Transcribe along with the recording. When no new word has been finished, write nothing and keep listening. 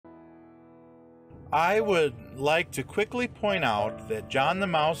I would like to quickly point out that John the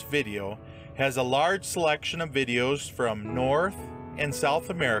Mouse Video has a large selection of videos from North and South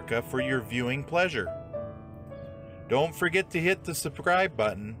America for your viewing pleasure. Don't forget to hit the subscribe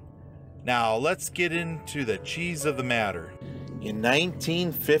button. Now let's get into the cheese of the matter. In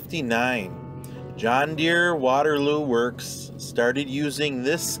 1959, John Deere Waterloo Works started using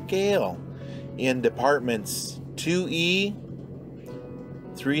this scale in departments 2E,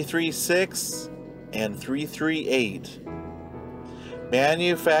 336, and 338.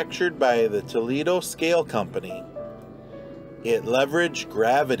 Manufactured by the Toledo Scale Company, it leveraged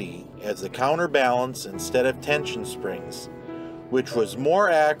gravity as a counterbalance instead of tension springs, which was more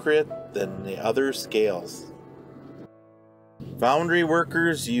accurate than the other scales. Foundry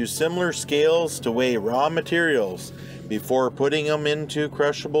workers use similar scales to weigh raw materials before putting them into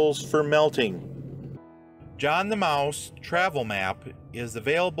crushables for melting. John the Mouse Travel Map is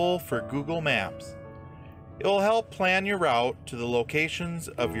available for Google Maps. It will help plan your route to the locations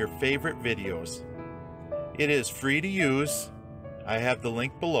of your favorite videos. It is free to use. I have the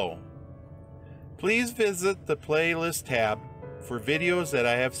link below. Please visit the playlist tab for videos that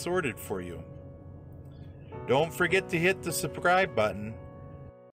I have sorted for you. Don't forget to hit the subscribe button